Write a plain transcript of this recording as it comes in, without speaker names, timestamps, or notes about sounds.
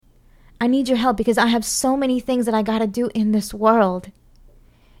I need your help because I have so many things that I gotta do in this world.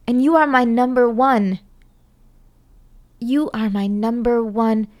 And you are my number one. You are my number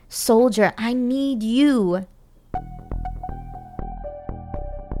one soldier. I need you.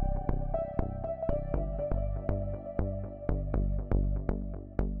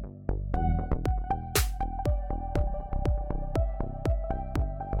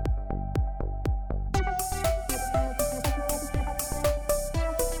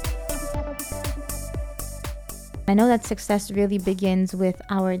 I know that success really begins with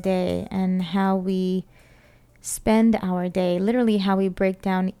our day and how we spend our day, literally how we break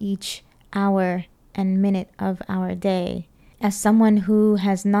down each hour and minute of our day. As someone who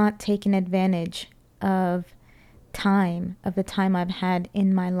has not taken advantage of the time I've had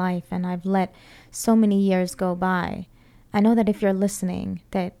in my life, and I've let so many years go by, I know that if you're listening,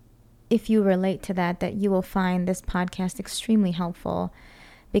 that if you relate to that you will find this podcast extremely helpful.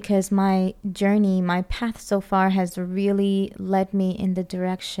 Because my journey, my path so far has really led me in the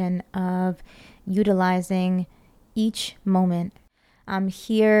direction of utilizing each moment. I'm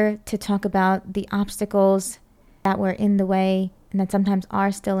here to talk about the obstacles that were in the way and that sometimes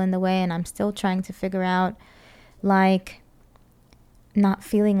are still in the way, and I'm still trying to figure out, like not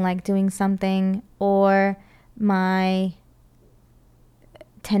feeling like doing something, or my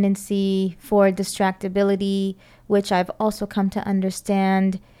tendency for distractibility, which I've also come to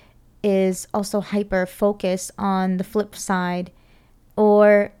understand is also hyper focus on the flip side,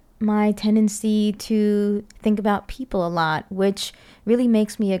 or my tendency to think about people a lot, which really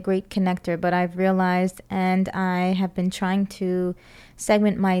makes me a great connector. But I've realized, and I have been trying to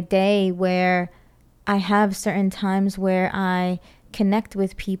segment my day where I have certain times where I connect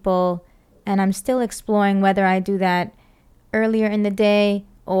with people, and I'm still exploring whether I do that earlier in the day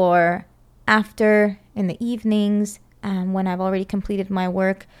or after in the evenings, when I've already completed my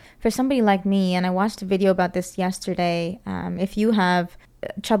work. For somebody like me, and I watched a video about this yesterday, if you have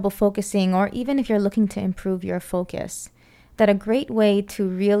trouble focusing, or even if you're looking to improve your focus, that a great way to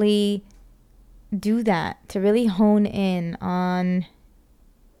really do that, to really hone in on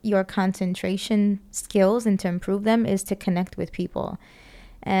your concentration skills and to improve them, is to connect with people.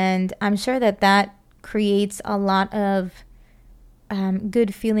 And I'm sure that creates a lot of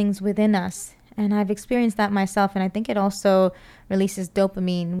good feelings within us. And I've experienced that myself, and I think it also releases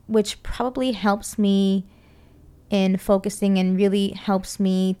dopamine, which probably helps me in focusing and really helps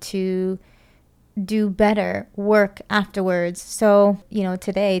me to do better work afterwards. So,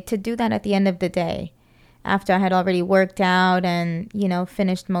 today, to do that at the end of the day, after I had already worked out and,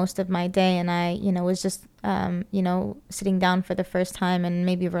 finished most of my day, and I, was just, sitting down for the first time and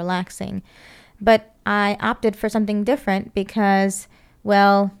maybe relaxing. But I opted for something different because,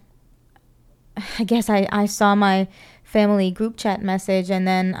 well, I guess I saw my family group chat message, and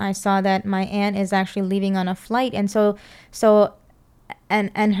then I saw that my aunt is actually leaving on a flight. And so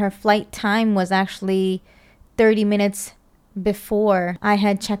her flight time was actually 30 minutes before I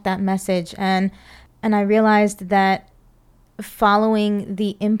had checked that message. And I realized that following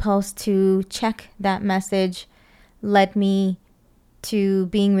the impulse to check that message led me to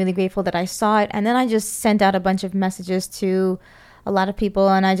being really grateful that I saw it. And then I just sent out a bunch of messages to a lot of people,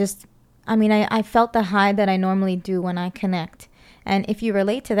 and I felt the high that I normally do when I connect. And if you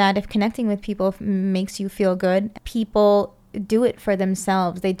relate to that, if connecting with people makes you feel good, people do it for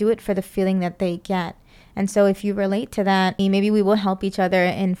themselves. They do it for the feeling that they get. And so if you relate to that, maybe we will help each other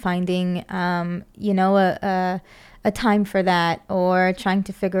in finding, a time for that, or trying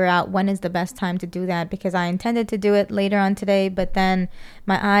to figure out when is the best time to do that, because I intended to do it later on today, but then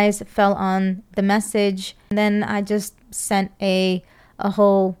my eyes fell on the message, and then I just sent a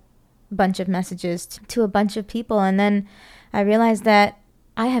whole bunch of messages to a bunch of people, and then I realized that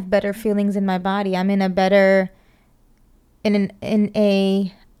I have better feelings in my body. I'm in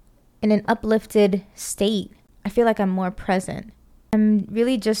an uplifted state. I feel like I'm more present. I'm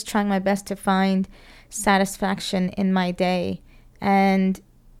really just trying my best to find satisfaction in my day, and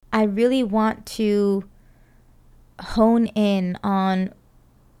I really want to hone in on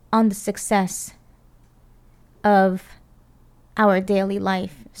the success of our daily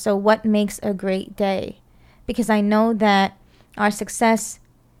life. So what makes a great day? Because I know that our success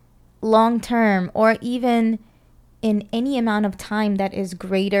long term, or even in any amount of time that is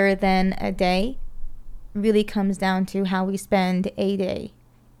greater than a day, really comes down to how we spend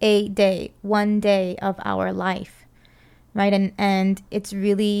one day of our life, right? And it's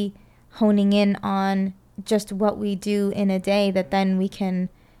really honing in on just what we do in a day that then we can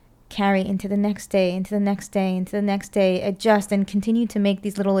carry into the next day, into the next day, into the next day, adjust and continue to make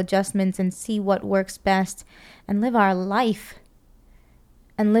these little adjustments and see what works best and live our life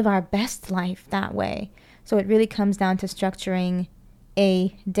and live our best life that way. So it really comes down to structuring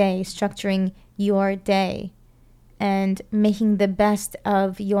a day, structuring your day, and making the best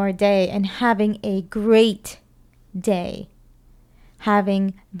of your day and having a great day,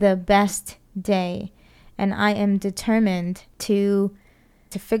 having the best day. And I am determined to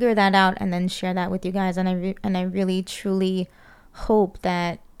figure that out and then share that with you guys. And I really truly hope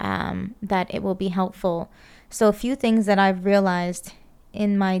that that it will be helpful. So a few things that I've realized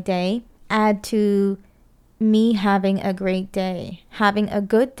in my day add to me having a great day, having a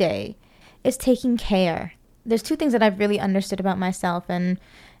good day, is taking care. There's two things that I've really understood about myself,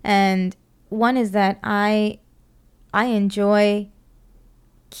 and one is that I enjoy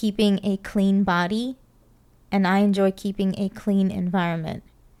keeping a clean body, and I enjoy keeping a clean environment.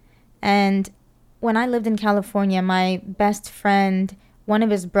 And when I lived in California, my best friend, one of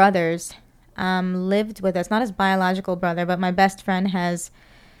his brothers, lived with us. Not his biological brother, but my best friend has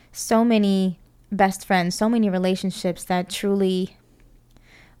so many best friends, so many relationships that truly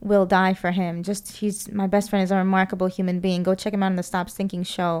will die for him. My best friend is a remarkable human being. Go check him out on the Stop Stinking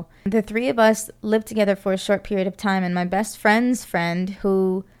show. The three of us lived together for a short period of time, and my best friend's friend,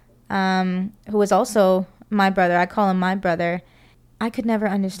 who was also my brother, I call him my brother, I could never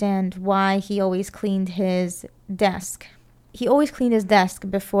understand why he always cleaned his desk. He always cleaned his desk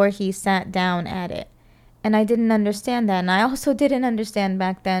before he sat down at it. And I didn't understand that. And I also didn't understand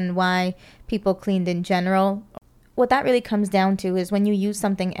back then why people cleaned in general. What that really comes down to is when you use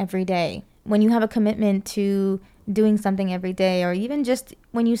something every day, when you have a commitment to doing something every day, or even just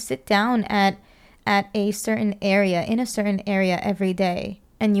when you sit down at a certain area, in a certain area every day,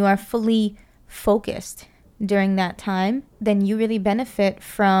 and you are fully focused during that time, then you really benefit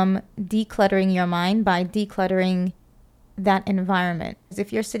from decluttering your mind by decluttering that environment.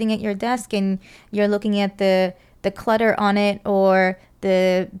 If you're sitting at your desk and you're looking at the clutter on it, or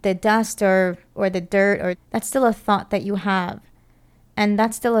the dust or the dirt, or that's still a thought that you have, and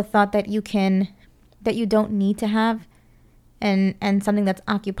that's still a thought that you don't need to have, and something that's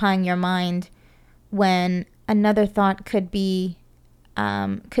occupying your mind when another thought could be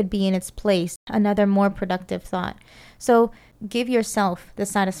in its place, another more productive thought. So give yourself the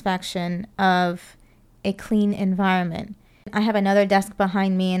satisfaction of a clean environment. I have another desk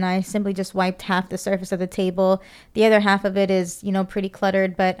behind me, and I simply just wiped half the surface of the table. The other half of it is, pretty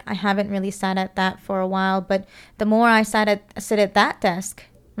cluttered, but I haven't really sat at that for a while. But the more I sit at that desk,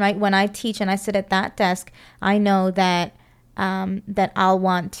 right, when I teach and I sit at that desk, I know that that I'll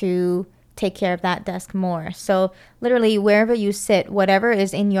want to take care of that desk more. So literally wherever you sit, whatever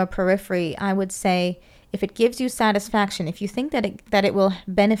is in your periphery, I would say, if it gives you satisfaction, if you think that it will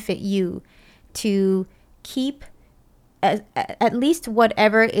benefit you to keep at least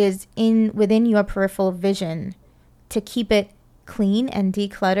whatever is within your peripheral vision, to keep it clean and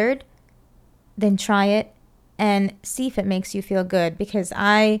decluttered, then try it and see if it makes you feel good. Because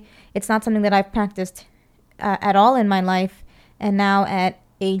it's not something that I've practiced at all in my life, and now at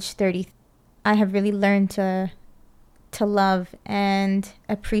age 30, I have really learned to love and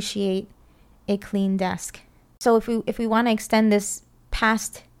appreciate a clean desk. So if we want to extend this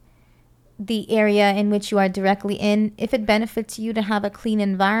past the area in which you are directly in, if it benefits you to have a clean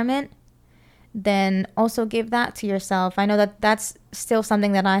environment, then also give that to yourself. I know that that's still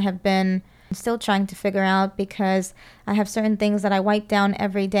something that I have been still trying to figure out, because I have certain things that I wipe down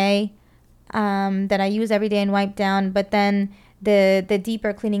every day, that I use every day and wipe down, but then the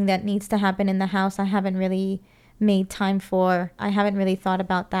deeper cleaning that needs to happen in the house, I haven't really made time for. I haven't really thought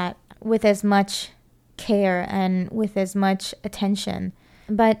about that with as much care and with as much attention.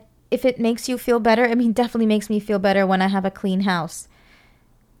 But if it makes you feel better, definitely makes me feel better when I have a clean house,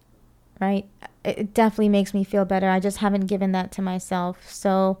 right? It definitely makes me feel better. I just haven't given that to myself.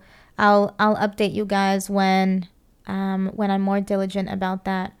 So I'll update you guys when I'm more diligent about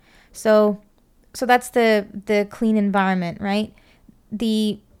that. So that's the clean environment, right?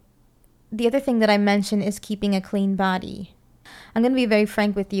 The other thing that I mentioned is keeping a clean body. I'm going to be very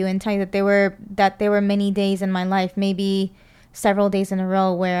frank with you and tell you that there were many days in my life, maybe several days in a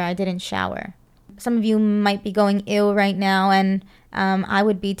row, where I didn't shower. Some of you might be going ill right now, and I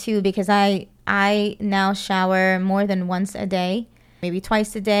would be too, because I now shower more than once a day, maybe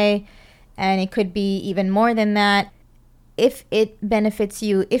twice a day, and it could be even more than that. If it benefits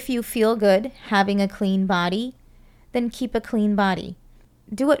you, if you feel good having a clean body, then keep a clean body.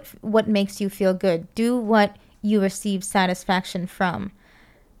 Do what makes you feel good. Do what you receive satisfaction from.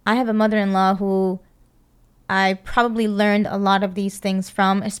 I have a mother-in-law who I probably learned a lot of these things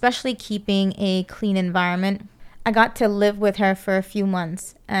from, especially keeping a clean environment. I got to live with her for a few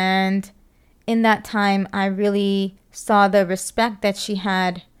months, and in that time, I really saw the respect that she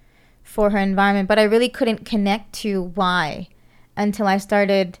had for her environment, but I really couldn't connect to why until I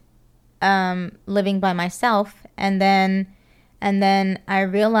started living by myself, and then I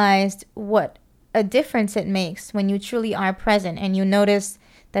realized what a difference it makes when you truly are present and you notice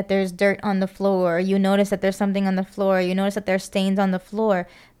that there's dirt on the floor, you notice that there's something on the floor, you notice that there's stains on the floor.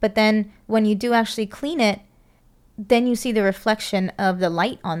 But then when you do actually clean it, then you see the reflection of the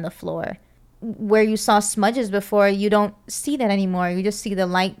light on the floor. Where you saw smudges before, you don't see that anymore. You just see the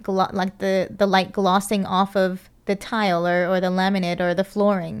light, like the light glossing off of the tile or the laminate or the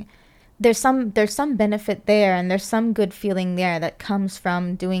flooring. There's some benefit there, and there's some good feeling there that comes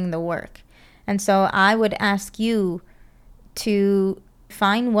from doing the work. And so I would ask you to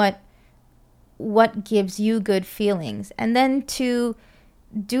find what gives you good feelings, and then to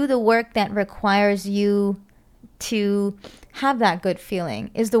do the work that requires you to have that good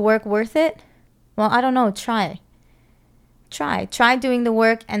feeling. Is the work worth it? Well, I don't know. Try doing the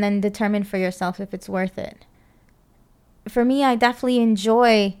work and then determine for yourself if it's worth it. For me, I definitely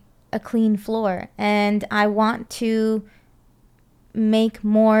enjoy a clean floor, and I want to make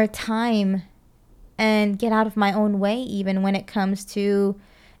more time and get out of my own way even when it comes to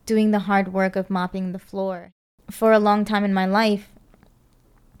doing the hard work of mopping the floor. For a long time in my life,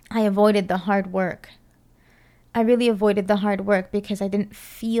 I avoided the hard work. I really avoided the hard work because I didn't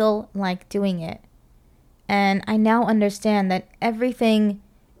feel like doing it. And I now understand that everything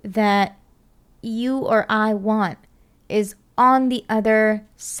that you or I want is on the other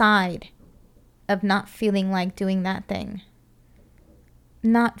side of not feeling like doing that thing.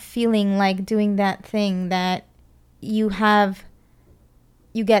 Not feeling like doing that thing that you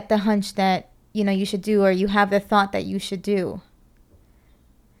get the hunch that, you should do, or you have the thought that you should do.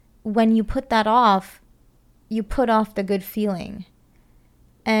 When you put that off, you put off the good feeling.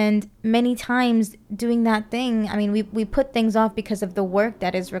 And many times doing that thing, we put things off because of the work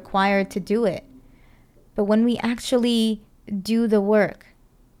that is required to do it. But when we actually do the work,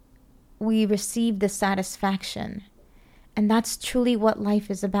 we receive the satisfaction. And that's truly what life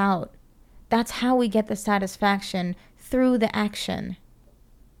is about. That's how we get the satisfaction, through the action.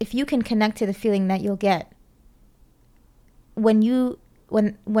 If you can connect to the feeling that you'll get when you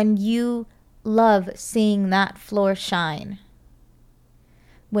love seeing that floor shine,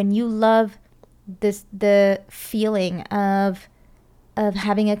 when you love the feeling of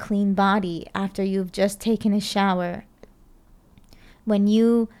having a clean body after you've just taken a shower, when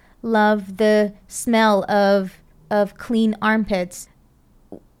you love the smell of clean armpits,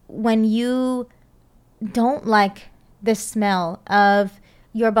 when you don't like the smell of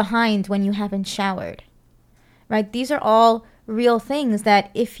your behind when you haven't showered, right? These are all real things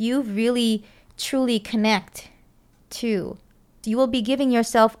that if you really truly connect to, you will be giving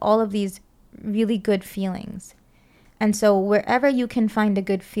yourself all of these really good feelings. And so wherever you can find a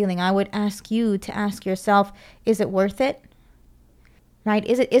good feeling, I would ask you to ask yourself, is it worth it? Right?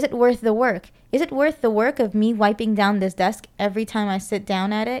 Is it worth the work? Is it worth the work of me wiping down this desk every time I sit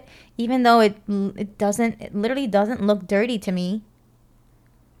down at it, even though it literally doesn't look dirty to me?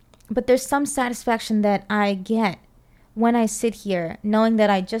 But there's some satisfaction that I get when I sit here knowing that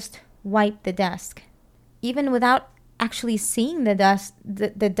I just wiped the desk. Even without actually seeing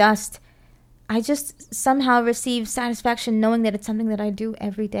the dust, I just somehow receive satisfaction knowing that it's something that I do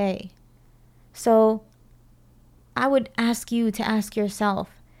every day. So I would ask you to ask yourself,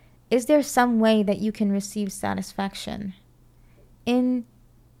 is there some way that you can receive satisfaction in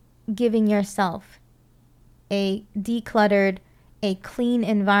giving yourself a decluttered, a clean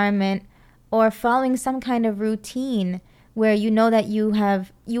environment, or following some kind of routine where you know that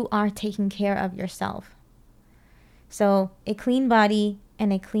you are taking care of yourself? So a clean body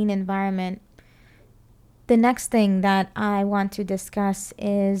and a clean environment. The next thing that I want to discuss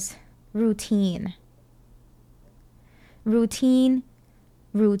is routine. Routine,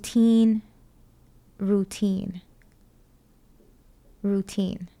 routine, routine,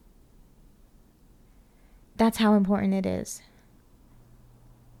 routine. That's how important it is.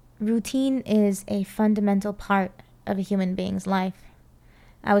 Routine is a fundamental part of a human being's life.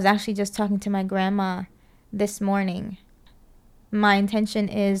 I was actually just talking to my grandma this morning. My intention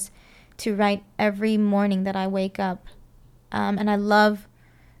is to write every morning that I wake up. And I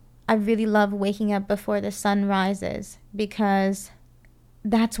really love waking up before the sun rises, because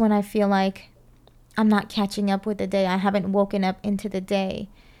that's when I feel like I'm not catching up with the day. I haven't woken up into the day.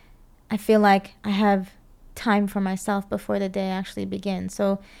 I feel like I have time for myself before the day actually begins.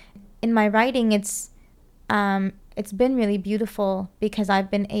 So in my writing, it's been really beautiful because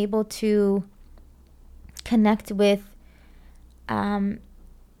I've been able to connect with and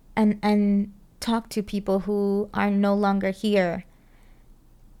talk to people who are no longer here.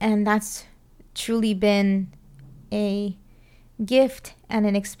 And that's truly been a gift and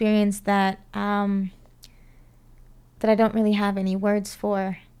an experience that I don't really have any words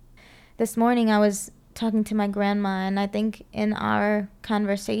for. This morning I was talking to my grandma, and I think in our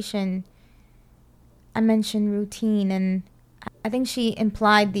conversation I mentioned routine, and I think she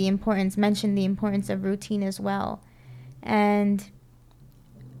mentioned the importance of routine as well. And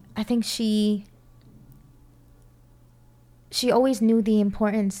I think she always knew the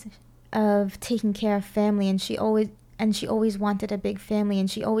importance of taking care of family, and she always wanted a big family, and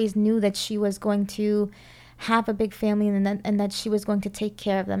she always knew that she was going to have a big family, and that she was going to take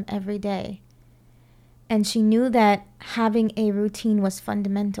care of them every day. And she knew that having a routine was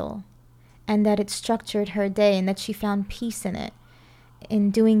fundamental, and that it structured her day, and that she found peace in it,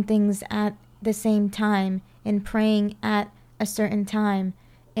 in doing things at the same time, in praying at a certain time,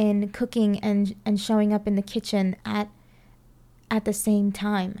 in cooking and showing up in the kitchen at the same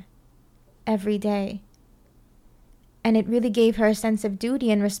time every day. And it really gave her a sense of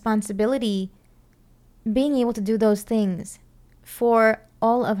duty and responsibility, being able to do those things for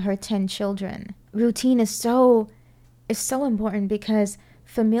all of her 10 children. Routine is so important, because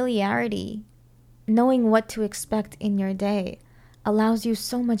familiarity, knowing what to expect in your day, allows you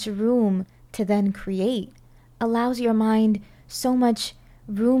so much room to then create, allows your mind so much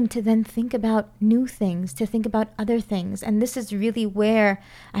room to then think about new things, to think about other things. And this is really where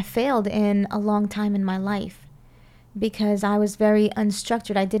I failed in a long time in my life, because I was very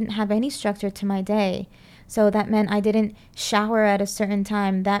unstructured. I didn't have any structure to my day. So that meant I didn't shower at a certain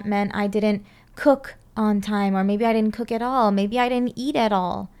time. That meant I didn't cook on time, or maybe I didn't cook at all. Maybe I didn't eat at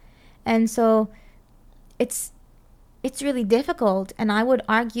all. And so it's really difficult. And I would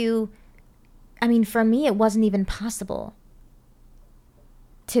argue, for me, it wasn't even possible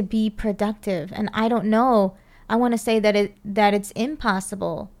to be productive. And I don't know, I want to say that it's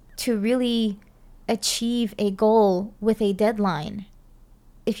impossible to really achieve a goal with a deadline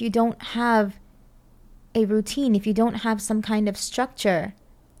if you don't have a routine, if you don't have some kind of structure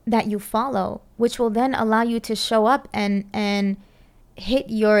that you follow, which will then allow you to show up and hit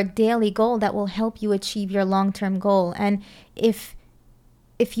your daily goal that will help you achieve your long-term goal. And if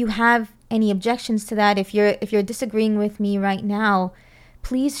you have any objections to that, if you're disagreeing with me right now,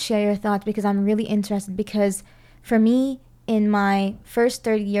 please share your thoughts, because I'm really interested. Because for me, in my first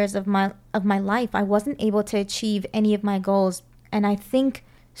 30 years of my life, I wasn't able to achieve any of my goals. And I think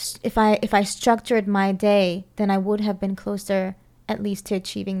if I structured my day, then I would have been closer at least to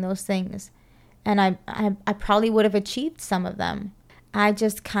achieving those things. And I probably would have achieved some of them. I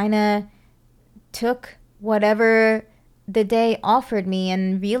just kind of took whatever the day offered me,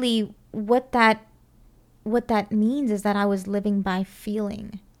 and really what that means is that I was living by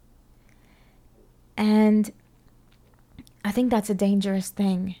feeling. And I think that's a dangerous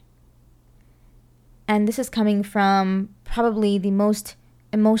thing. And this is coming from probably the most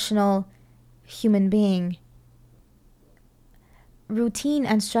emotional human being. Routine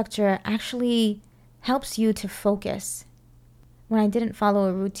and structure actually helps you to focus. When I didn't follow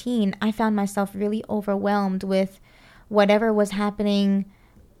a routine, I found myself really overwhelmed with whatever was happening,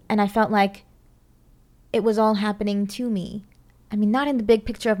 and I felt like it was all happening to me. Not in the big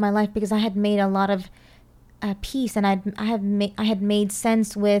picture of my life, because I had made a lot of peace, and I had made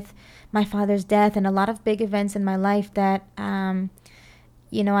sense with my father's death and a lot of big events in my life that I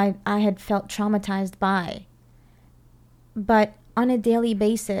had felt traumatized by. But on a daily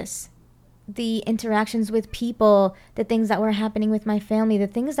basis, the interactions with people, the things that were happening with my family, the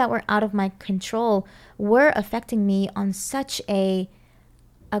things that were out of my control were affecting me on such a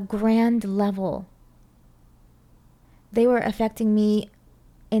grand level. They were affecting me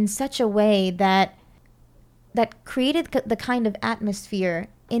in such a way that created the kind of atmosphere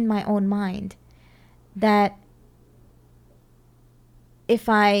in my own mind that if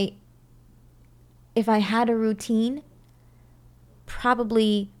I had a routine,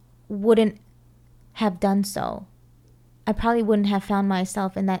 probably wouldn't have done so. I probably wouldn't have found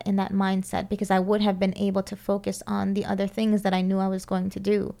myself in that mindset, because I would have been able to focus on the other things that I knew I was going to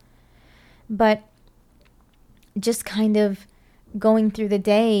do. But just kind of going through the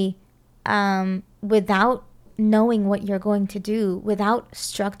day without knowing what you're going to do, without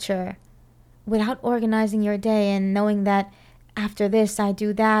structure, without organizing your day and knowing that after this I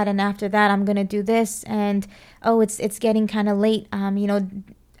do that, and after that I'm going to do this, and it's getting kind of late, knowing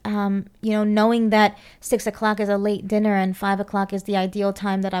that 6 o'clock is a late dinner and 5 o'clock is the ideal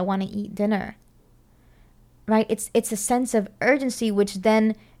time that I want to eat dinner. Right? It's a sense of urgency which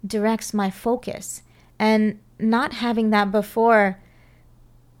then directs my focus. And not having that before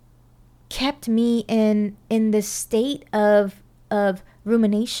kept me in this state of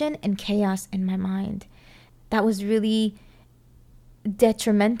rumination and chaos in my mind. That was really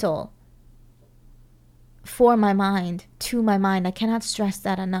detrimental for my mind, to my mind. I cannot stress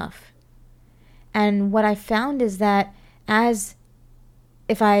that enough. And what I found is that as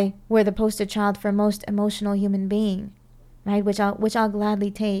if I were the poster child for most emotional human being, right, which I'll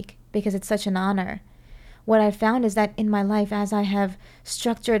gladly take because it's such an honor. What I found is that in my life, as I have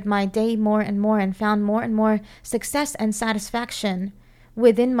structured my day more and more and found more and more success and satisfaction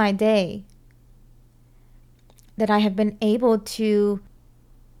within my day, that I have been able to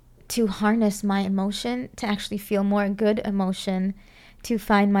harness my emotion, to actually feel more good emotion, to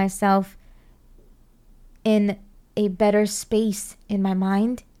find myself in a better space in my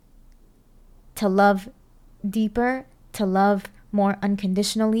mind, to love deeper, to love more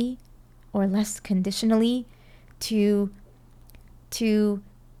unconditionally or less conditionally, to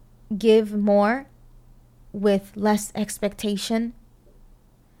give more with less expectation.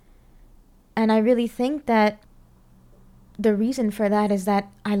 And I really think that the reason for that is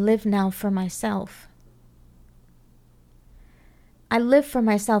that I live now for myself. I live for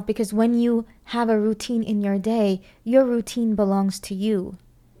myself because when you have a routine in your day, your routine belongs to you.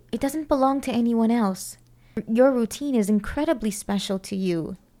 It doesn't belong to anyone else. Your routine is incredibly special to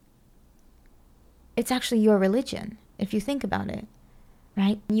you. It's actually your religion, if you think about it,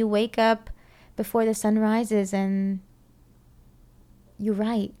 right? You wake up before the sun rises and you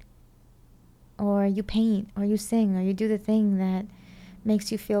write, or you paint, or you sing, or you do the thing that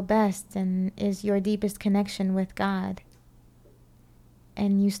makes you feel best and is your deepest connection with God.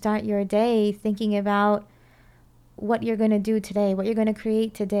 And you start your day thinking about what you're going to do today, what you're going to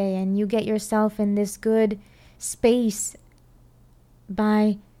create today, and you get yourself in this good space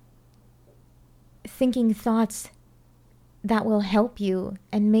by thinking thoughts that will help you.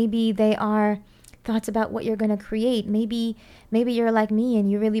 And maybe they are thoughts about what you're going to create. Maybe you're like me and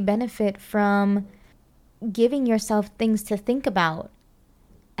you really benefit from giving yourself things to think about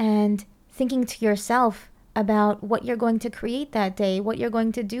and thinking to yourself about what you're going to create that day, what you're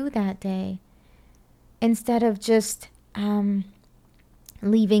going to do that day, instead of just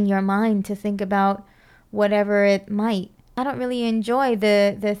leaving your mind to think about whatever it might. I don't really enjoy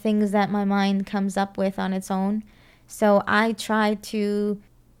the things that my mind comes up with on its own. So I try to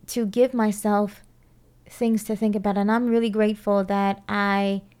give myself things to think about. And I'm really grateful that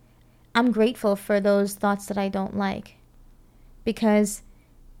I'm grateful for those thoughts that I don't like. Because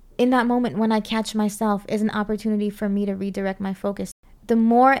in that moment when I catch myself is an opportunity for me to redirect my focus. The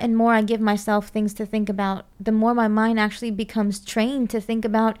more and more I give myself things to think about, the more my mind actually becomes trained to think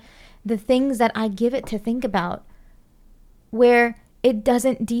about the things that I give it to think about, where it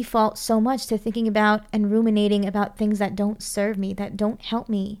doesn't default so much to thinking about and ruminating about things that don't serve me, that don't help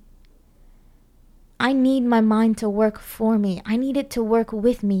me. I need my mind to work for me. I need it to work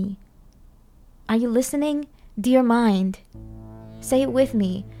with me. Are you listening? Dear mind, say it with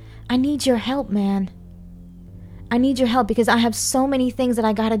me. I need your help, man. I need your help because I have so many things that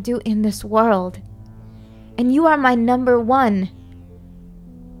I gotta do in this world. And you are my number one.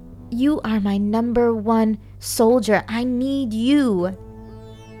 You are my number one soldier. I need you.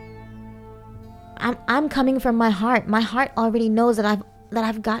 I'm coming from my heart. My heart already knows that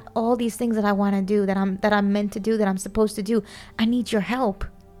I've got all these things that I want to do, that I'm meant to do, that I'm supposed to do. I need your help.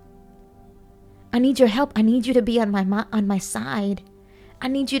 I need your help. I need you to be on my side. I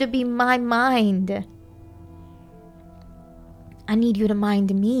need you to be my mind. I need you to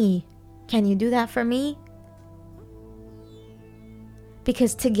mind me. Can you do that for me?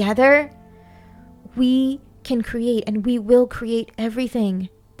 Because together, we can create and we will create everything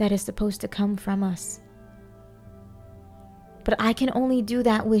that is supposed to come from us. But I can only do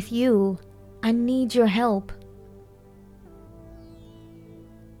that with you. I need your help.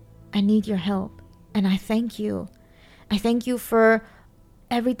 I need your help. And I thank you. I thank you for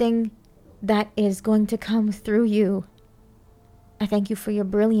everything that is going to come through you. I thank you for your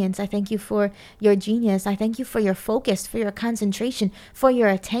brilliance. I thank you for your genius. I thank you for your focus, for your concentration, for your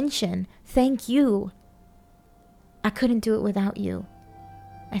attention. Thank you. I couldn't do it without you.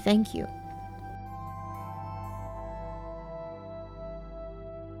 I thank you.